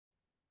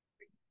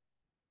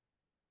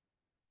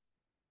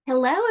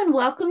Hello and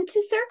welcome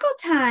to Circle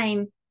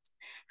Time.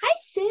 Hi,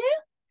 Sue.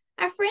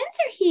 Our friends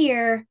are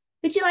here.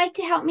 Would you like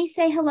to help me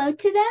say hello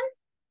to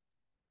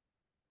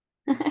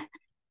them?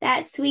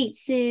 That's sweet,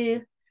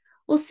 Sue.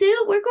 Well,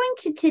 Sue, we're going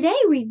to today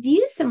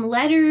review some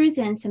letters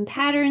and some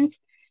patterns.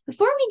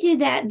 Before we do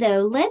that, though,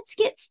 let's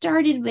get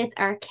started with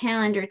our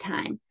calendar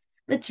time.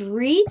 Let's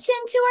reach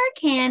into our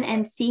can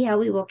and see how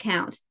we will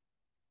count.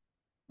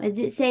 What does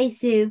it say,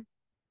 Sue?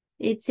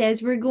 It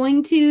says we're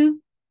going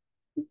to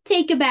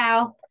take a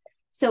bow.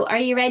 So are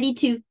you ready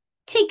to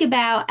take a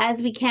bow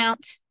as we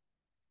count?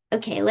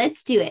 Okay,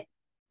 let's do it.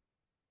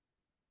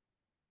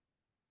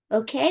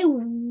 Okay,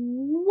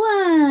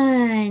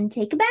 1,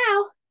 take a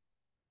bow.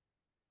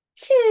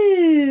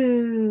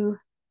 2,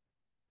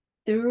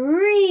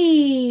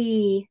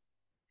 3,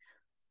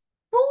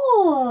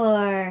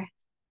 4,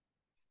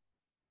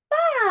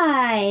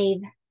 5,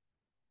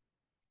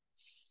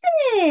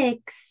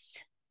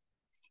 6,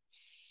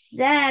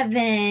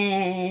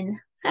 7.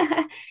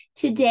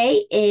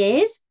 Today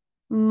is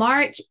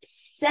March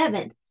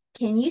 7th.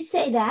 Can you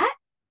say that?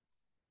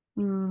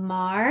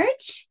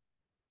 March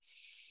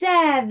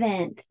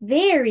 7th.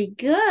 Very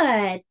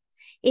good.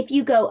 If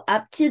you go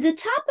up to the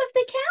top of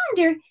the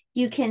calendar,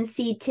 you can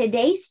see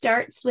today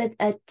starts with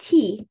a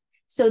T.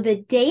 So the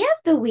day of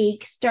the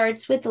week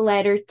starts with the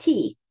letter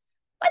T.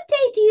 What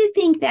day do you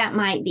think that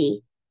might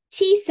be?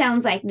 T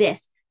sounds like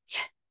this,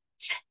 t,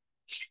 t,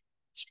 t,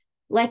 t,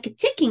 like a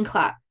ticking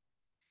clock.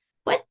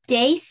 What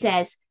day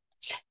says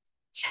t,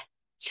 t,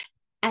 t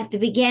at the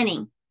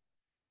beginning?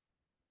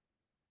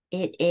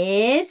 It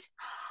is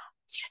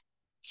t,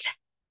 t,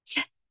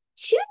 t,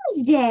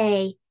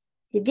 Tuesday.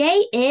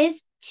 Today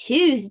is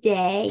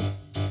Tuesday.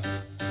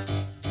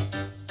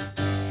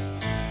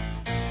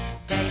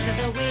 Days of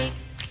the week,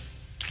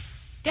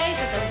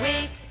 days of the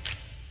week,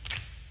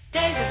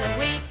 days of the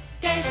week,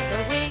 days of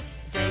the week,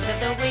 days of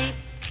the week.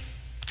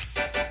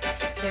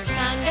 There's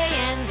Sunday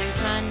and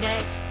there's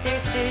Monday,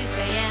 there's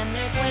Tuesday and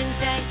there's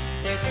Wednesday,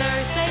 there's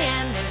Thursday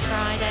and there's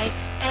Friday,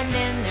 and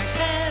then there's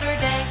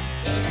Saturday.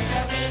 Days of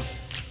the week,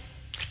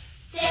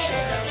 days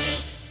of the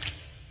week,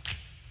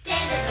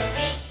 days of the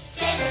week,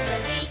 days of the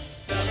week,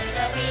 days of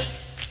the week.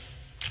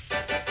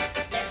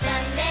 There's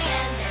Sunday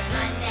and there's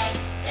Monday,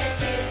 there's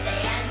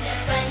Tuesday and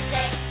there's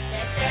Wednesday,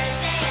 there's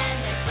Thursday and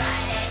there's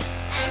Friday,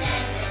 and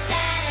then there's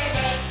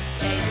Saturday.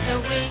 Days of the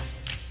week,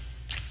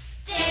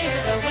 days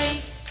of the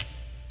week,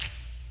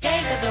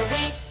 days of the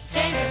week,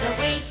 days of the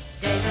week,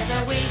 days of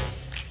the week.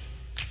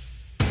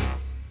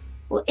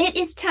 Well, it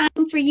is time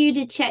for you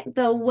to check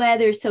the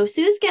weather. So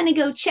Sue's going to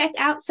go check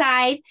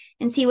outside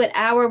and see what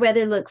our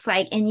weather looks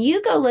like. And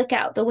you go look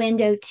out the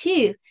window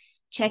too.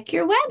 Check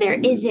your weather.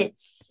 Is it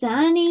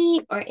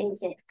sunny or is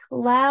it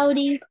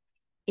cloudy?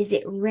 Is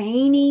it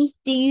rainy?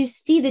 Do you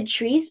see the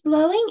trees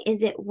blowing?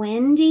 Is it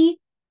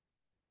windy?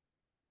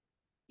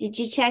 Did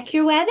you check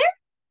your weather?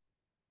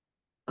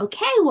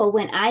 Okay, well,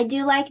 when I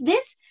do like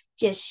this,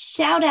 just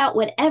shout out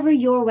whatever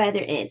your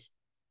weather is.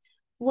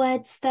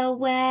 What's the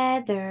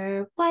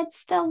weather?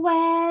 What's the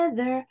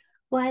weather?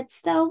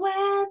 What's the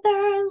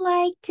weather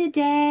like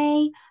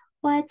today?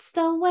 What's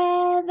the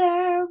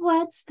weather?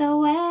 What's the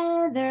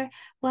weather?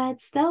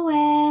 What's the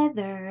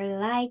weather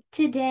like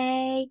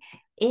today?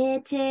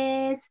 It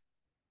is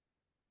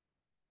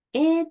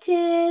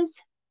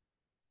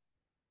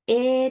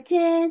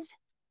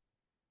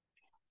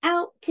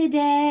out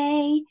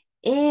today.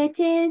 It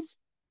is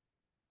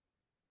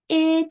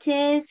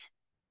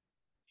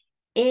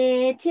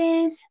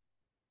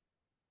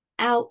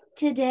out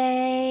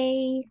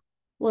today.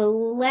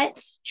 Well,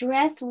 let's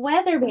dress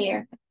Weather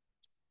Bear.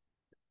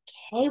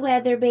 Okay,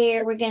 Weather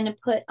Bear, we're going to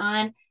put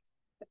on,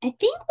 I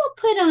think we'll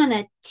put on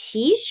a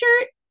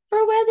t-shirt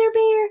for Weather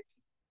Bear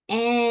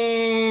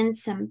and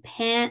some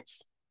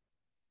pants.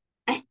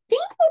 I think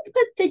we'll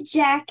put the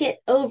jacket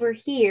over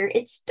here.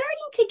 It's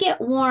starting to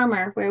get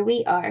warmer where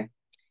we are.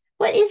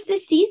 What is the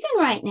season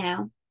right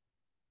now?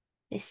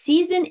 The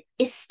season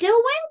is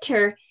still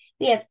winter.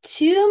 We have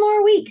 2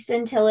 more weeks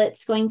until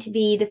it's going to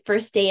be the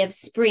first day of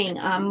spring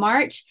on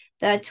March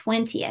the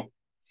 20th.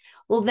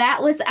 Well,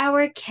 that was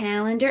our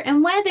calendar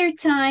and weather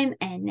time,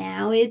 and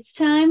now it's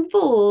time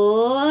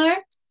for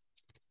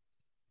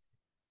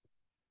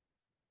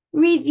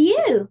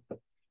review.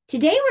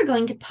 Today we're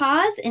going to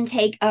pause and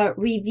take a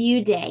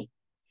review day.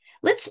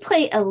 Let's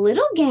play a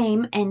little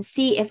game and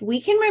see if we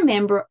can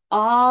remember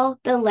all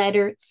the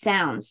letter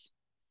sounds.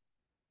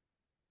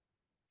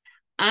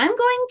 I'm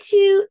going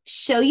to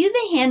show you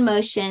the hand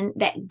motion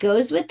that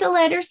goes with the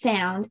letter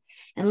sound,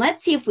 and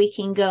let's see if we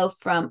can go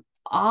from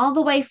all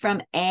the way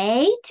from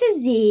A to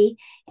Z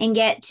and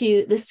get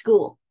to the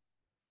school.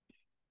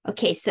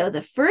 Okay, so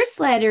the first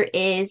letter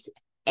is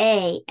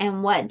A,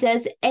 and what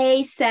does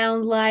A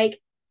sound like?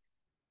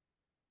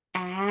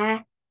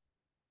 Ah,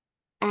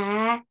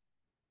 ah,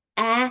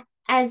 ah,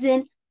 as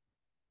in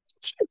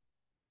chew.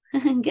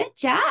 Good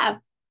job.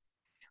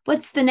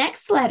 What's the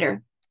next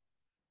letter?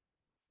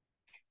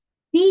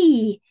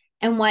 B.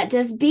 And what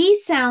does B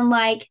sound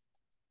like?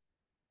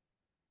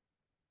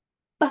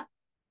 B,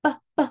 b,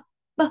 b,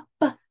 b,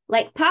 b,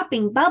 like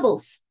popping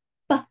bubbles.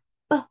 B,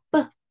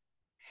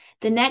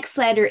 The next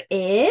letter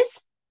is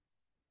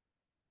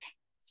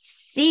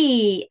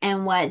C.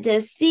 And what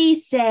does C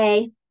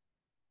say?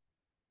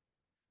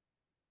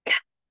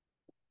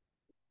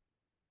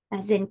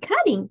 As in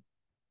cutting.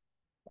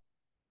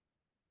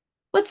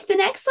 What's the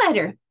next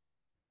letter?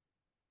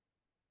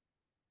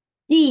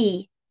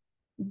 D.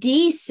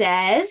 D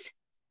says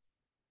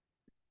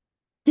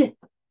D,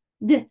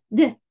 D,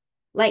 D,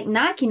 like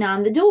knocking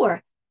on the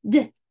door.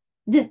 D,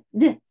 D,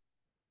 D.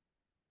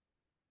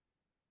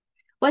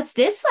 What's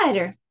this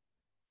letter?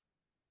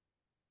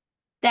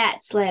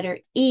 That's letter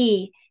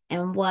E.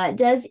 And what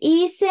does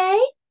E say?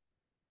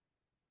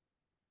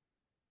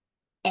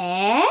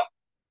 Eh,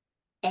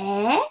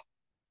 eh,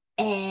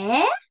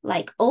 eh,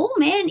 like old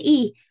man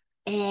E.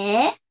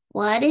 Eh,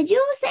 what did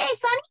you say,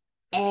 Sonny?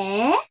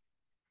 Eh,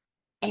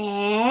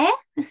 eh.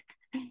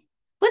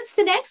 What's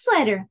the next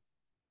letter?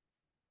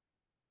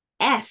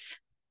 F.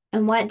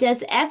 And what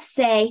does F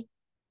say?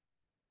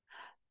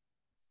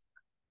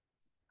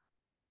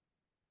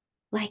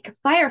 Like a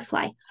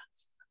firefly.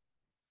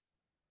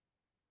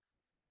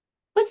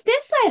 What's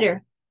this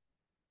letter?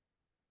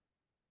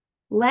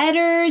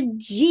 Letter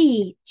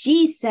G.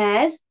 G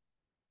says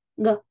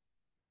g,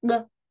 g,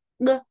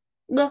 g,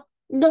 g,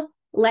 g,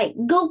 like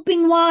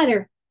gulping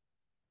water.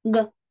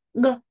 G,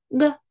 g,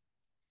 g.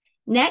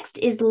 Next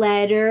is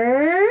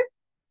letter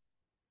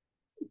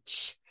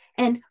H.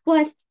 And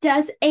what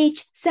does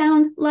H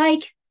sound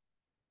like?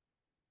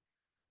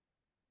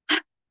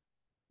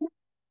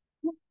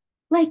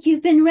 Like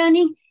you've been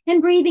running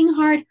and breathing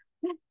hard.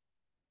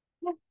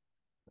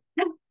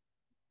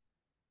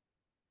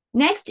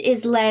 Next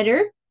is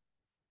letter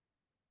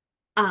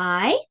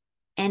I.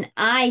 And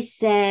I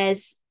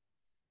says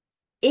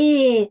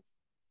eh,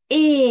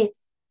 eh,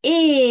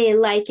 eh,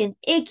 like an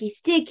icky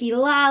sticky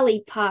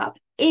lollipop.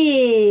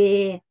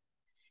 Eh.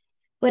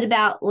 What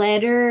about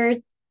letter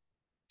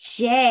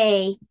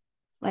J?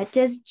 What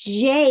does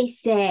J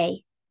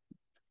say?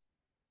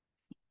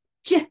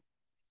 J,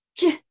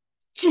 j,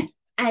 j,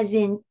 as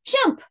in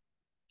jump.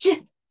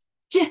 J,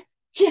 j,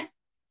 j.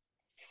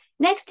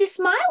 Next is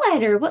my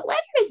letter. What letter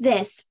is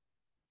this?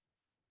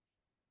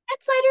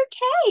 That's letter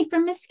K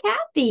from Miss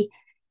Kathy.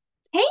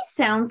 K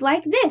sounds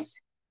like this.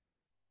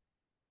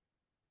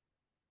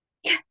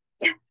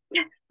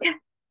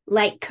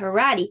 Like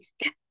karate.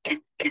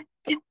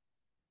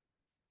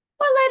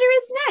 What letter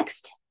is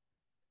next?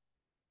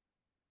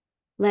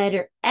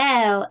 Letter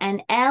L,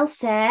 and L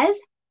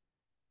says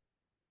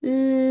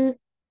L,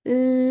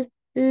 L,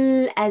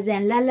 L, as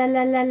in la la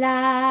la la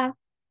la.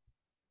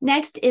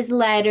 Next is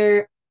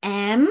letter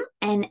M,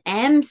 and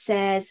M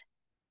says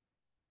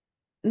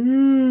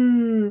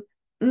mmm,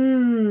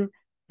 mmm,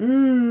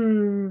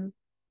 mmm.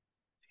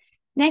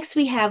 Next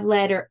we have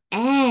letter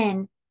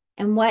N,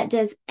 and what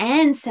does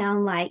N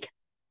sound like?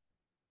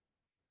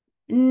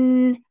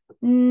 N,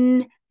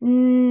 n,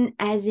 n,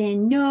 as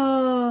in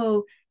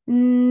no.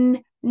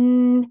 N,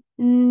 n,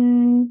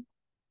 n.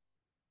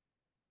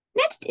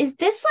 Next is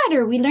this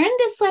letter. We learned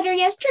this letter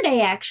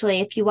yesterday,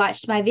 actually, if you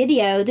watched my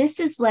video. This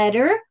is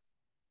letter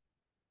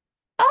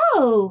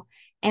O.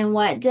 And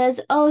what does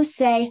O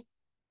say?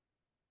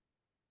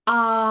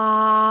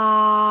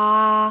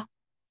 Ah.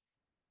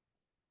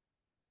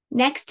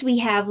 Next, we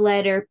have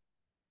letter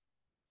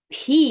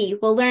P.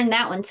 We'll learn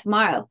that one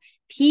tomorrow.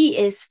 P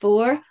is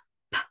for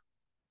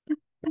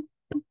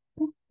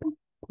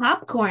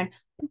popcorn.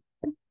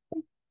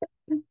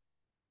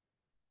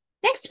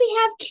 Next, we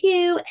have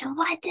Q. And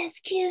what does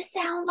Q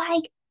sound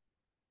like?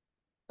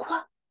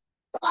 Qua,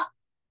 qua,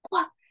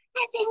 qua,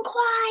 as in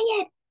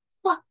quiet.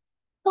 Qua,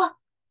 qua,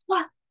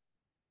 qua.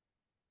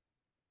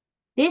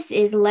 This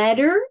is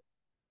letter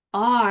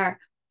R.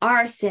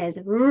 R says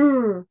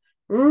rrr,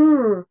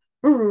 rrr,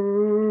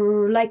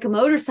 rrr, like a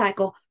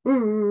motorcycle.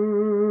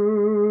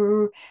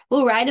 Rrr.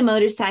 We'll ride a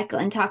motorcycle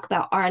and talk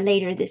about R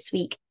later this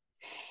week.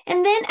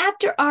 And then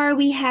after R,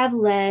 we have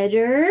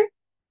letter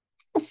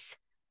S.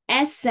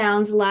 S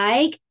sounds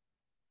like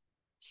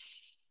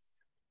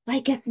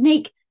like a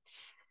snake.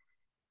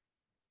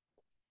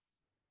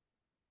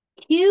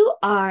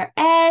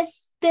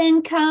 QRS,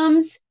 then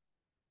comes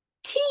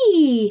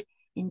T.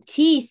 And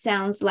T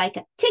sounds like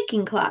a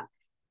ticking clock.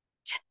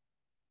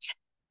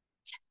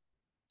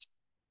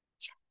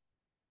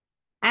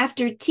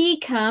 After T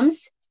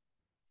comes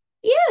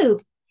U.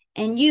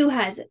 And U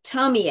has a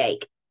tummy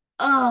ache.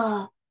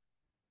 Uh.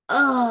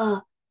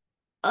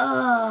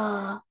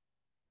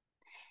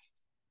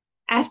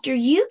 After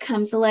U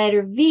comes the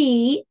letter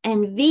V,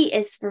 and V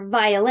is for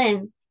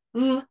violin.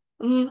 V,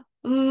 v,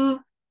 v,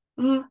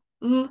 v,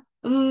 v,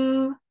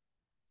 v.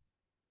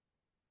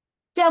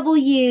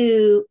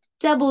 W.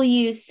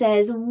 W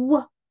says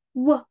w,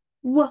 w,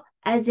 w,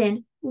 as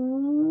in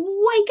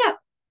wake up.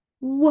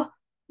 W,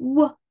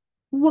 w,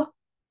 w,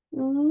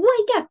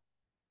 wake up.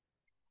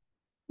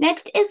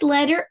 Next is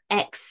letter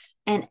X,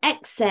 and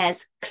X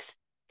says x,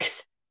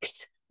 x,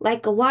 x,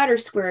 like a water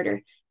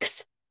squirter.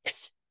 X,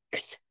 x,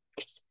 x,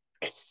 x,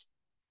 x.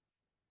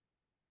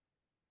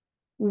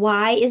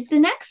 Y is the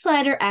next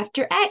letter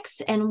after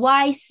X, and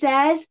Y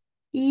says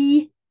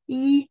y,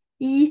 y,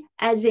 Y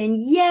as in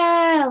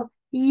yell.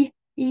 Y,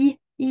 y,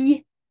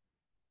 y.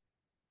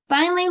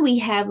 Finally, we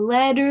have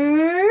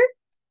letter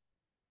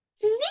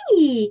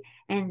Z.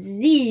 And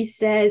Z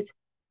says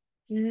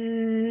Z,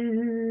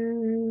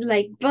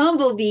 like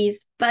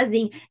bumblebees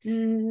buzzing.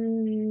 Z.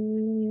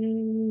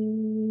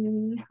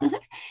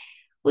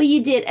 Well,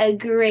 you did a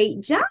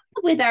great job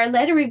with our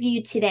letter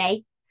review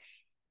today.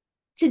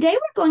 Today,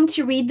 we're going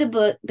to read the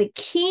book, The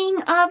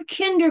King of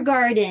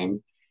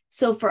Kindergarten.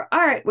 So for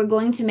art, we're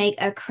going to make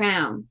a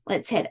crown.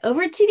 Let's head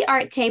over to the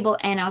art table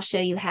and I'll show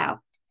you how.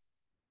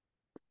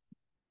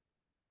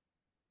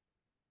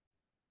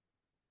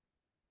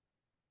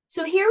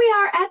 So here we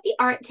are at the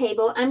art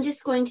table. I'm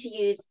just going to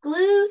use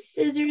glue,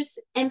 scissors,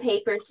 and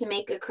paper to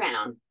make a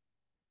crown.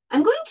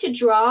 I'm going to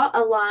draw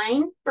a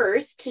line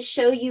first to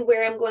show you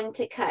where I'm going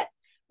to cut.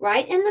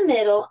 Right in the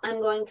middle, I'm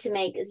going to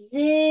make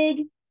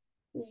zigzag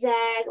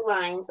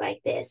lines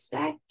like this.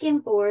 Back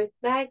and forth,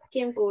 back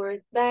and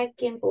forth, back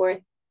and forth.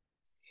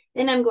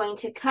 Then I'm going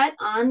to cut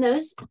on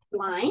those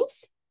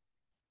lines.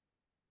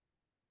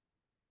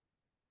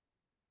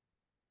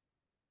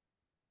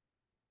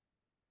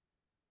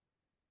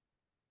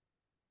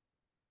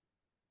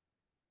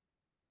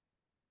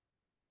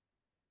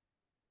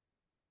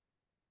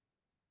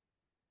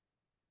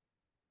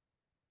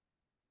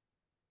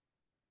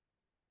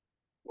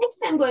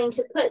 Next, I'm going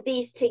to put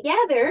these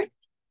together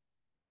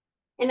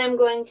and I'm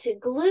going to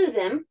glue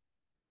them.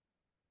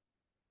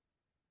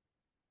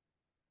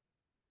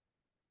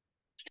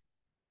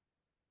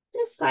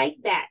 Just like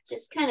that.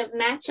 Just kind of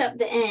match up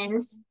the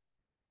ends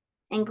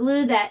and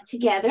glue that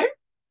together.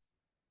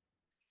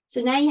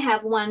 So now you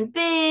have one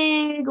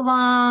big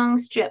long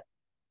strip.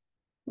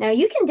 Now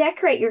you can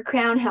decorate your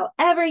crown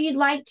however you'd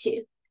like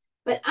to,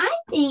 but I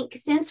think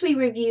since we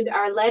reviewed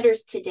our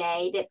letters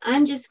today that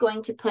I'm just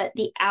going to put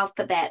the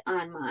alphabet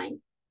on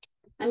mine.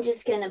 I'm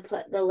just going to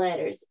put the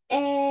letters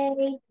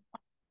A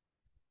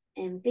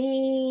and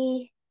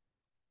B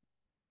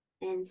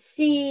and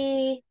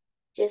C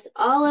just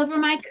all over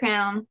my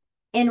crown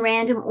in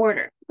random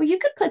order. Or you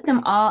could put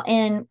them all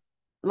in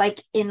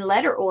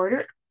letter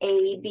order,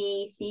 A,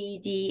 B, C,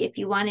 D if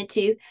you wanted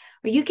to,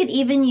 or you could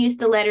even use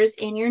the letters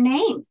in your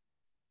name.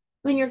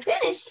 When you're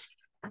finished,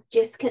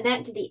 just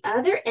connect the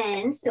other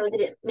end so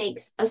that it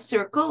makes a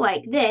circle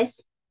like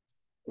this.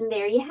 And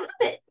there you have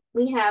it.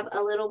 We have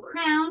a little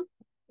crown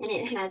and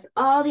it has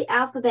all the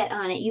alphabet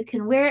on it. You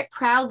can wear it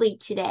proudly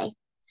today.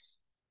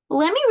 Well,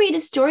 let me read a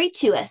story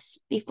to us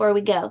before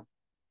we go.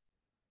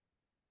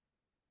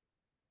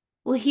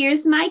 Well,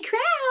 here's my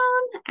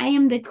crown. I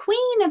am the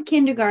queen of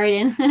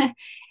kindergarten.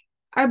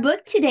 Our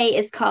book today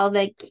is called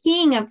The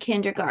King of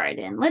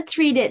Kindergarten. Let's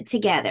read it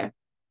together.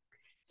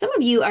 Some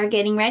of you are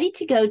getting ready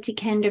to go to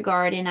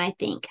kindergarten, I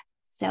think.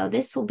 So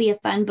this will be a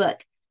fun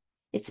book.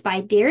 It's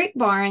by Derek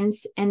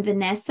Barnes and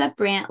Vanessa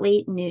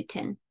Brantley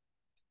Newton.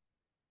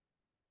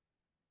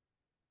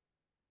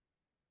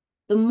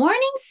 The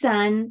morning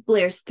sun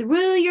blares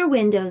through your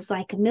windows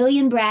like a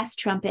million brass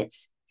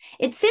trumpets.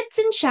 It sits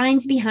and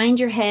shines behind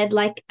your head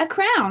like a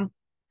crown.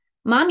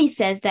 Mommy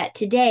says that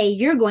today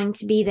you're going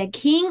to be the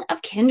king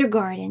of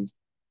kindergarten.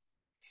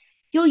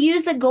 You'll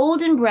use a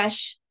golden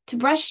brush to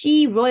brush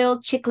ye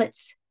royal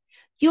chiclets.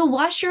 You'll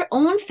wash your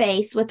own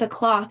face with a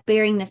cloth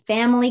bearing the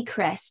family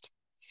crest.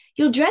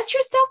 You'll dress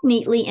yourself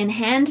neatly in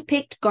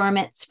hand-picked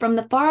garments from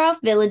the far-off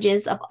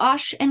villages of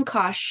Osh and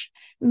Kosh.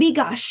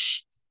 Begosh,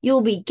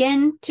 you'll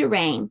begin to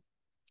reign.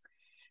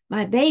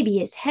 My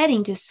baby is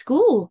heading to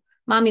school,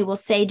 Mommy will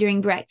say during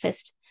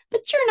breakfast.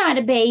 But you're not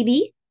a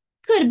baby.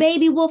 Could a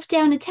baby wolf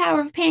down a tower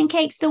of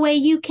pancakes the way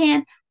you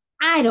can?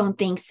 I don't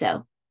think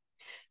so.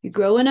 You're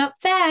growing up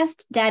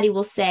fast, Daddy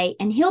will say,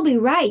 and he'll be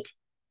right.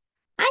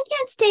 I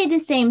can't stay the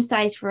same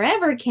size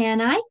forever,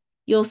 can I?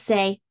 You'll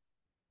say.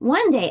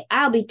 One day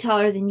I'll be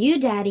taller than you,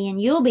 Daddy, and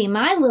you'll be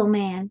my little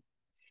man.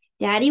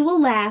 Daddy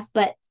will laugh,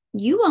 but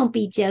you won't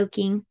be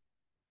joking.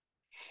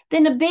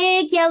 Then a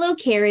big yellow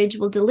carriage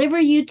will deliver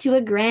you to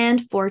a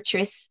grand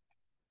fortress.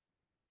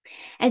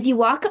 As you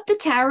walk up the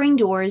towering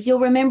doors, you'll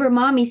remember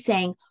Mommy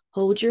saying,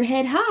 hold your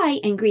head high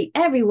and greet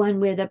everyone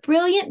with a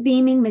brilliant,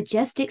 beaming,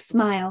 majestic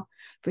smile,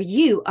 for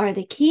you are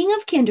the king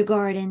of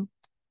kindergarten.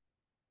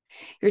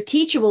 Your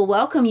teacher will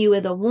welcome you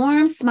with a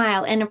warm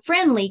smile and a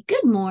friendly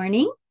good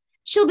morning.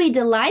 She'll be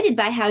delighted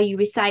by how you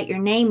recite your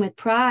name with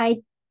pride.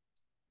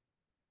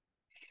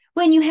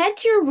 When you head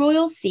to your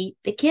royal seat,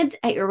 the kids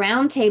at your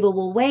round table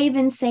will wave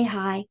and say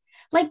hi,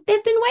 like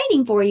they've been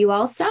waiting for you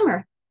all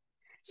summer.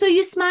 So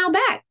you smile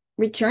back,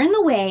 return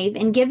the wave,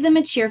 and give them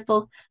a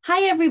cheerful,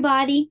 hi,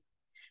 everybody.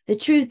 The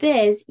truth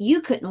is,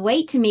 you couldn't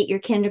wait to meet your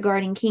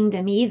kindergarten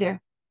kingdom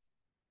either.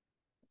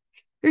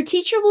 Your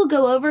teacher will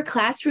go over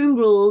classroom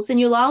rules, and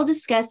you'll all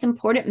discuss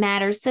important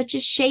matters such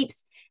as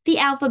shapes, the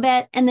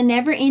alphabet, and the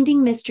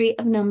never-ending mystery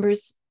of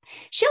numbers.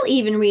 She'll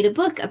even read a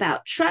book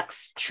about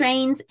trucks,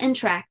 trains, and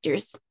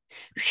tractors.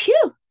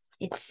 Phew,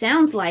 it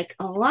sounds like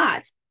a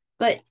lot,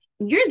 but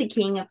you're the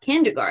king of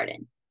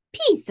kindergarten.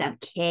 Piece of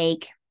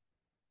cake.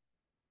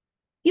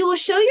 You will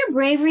show your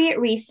bravery at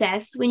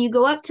recess when you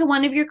go up to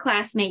one of your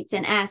classmates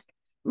and ask,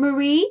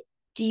 Marie,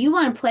 Do you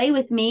want to play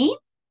with me?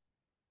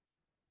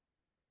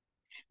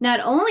 Not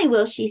only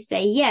will she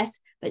say yes,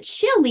 but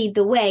she'll lead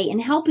the way in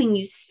helping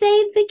you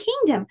save the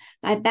kingdom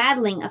by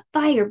battling a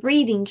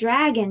fire-breathing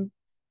dragon.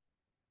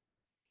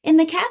 In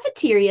the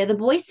cafeteria, the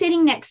boy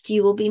sitting next to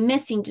you will be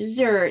missing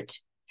dessert.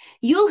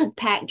 You'll have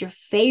packed your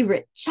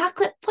favorite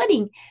chocolate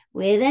pudding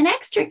with an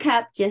extra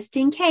cup just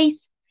in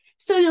case.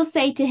 So you'll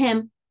say to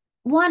him,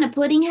 "Want a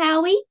pudding,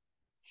 Howie?"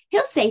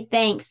 He'll say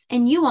thanks,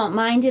 and you won't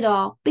mind at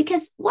all,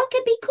 because what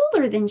could be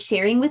cooler than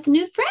sharing with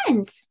new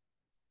friends?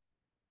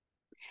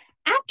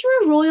 After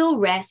a royal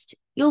rest,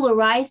 you'll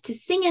arise to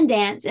sing and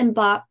dance and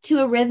bop to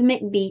a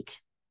rhythmic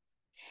beat.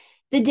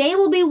 The day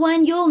will be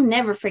one you'll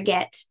never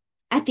forget.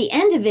 At the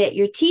end of it,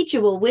 your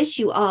teacher will wish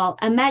you all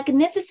a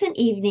magnificent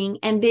evening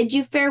and bid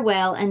you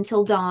farewell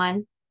until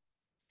dawn.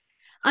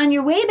 On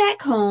your way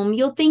back home,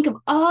 you'll think of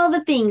all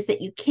the things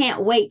that you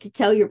can't wait to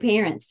tell your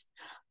parents.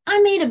 I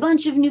made a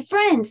bunch of new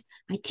friends.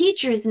 My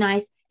teacher is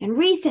nice, and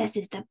recess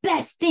is the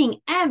best thing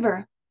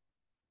ever.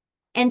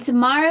 And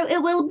tomorrow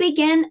it will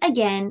begin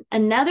again,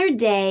 another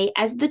day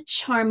as the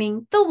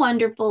charming, the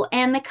wonderful,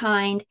 and the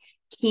kind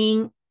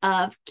King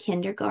of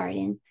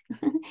Kindergarten.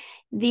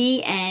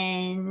 The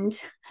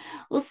end.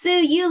 Well,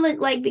 Sue, you look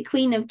like the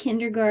Queen of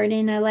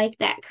Kindergarten. I like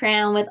that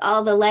crown with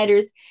all the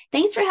letters.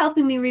 Thanks for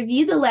helping me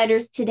review the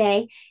letters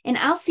today. And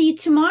I'll see you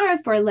tomorrow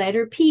for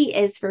letter P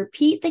is for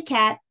Pete the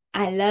cat.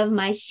 I love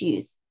my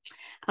shoes.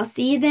 I'll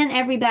see you then,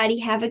 everybody.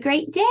 Have a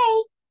great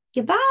day.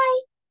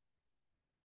 Goodbye.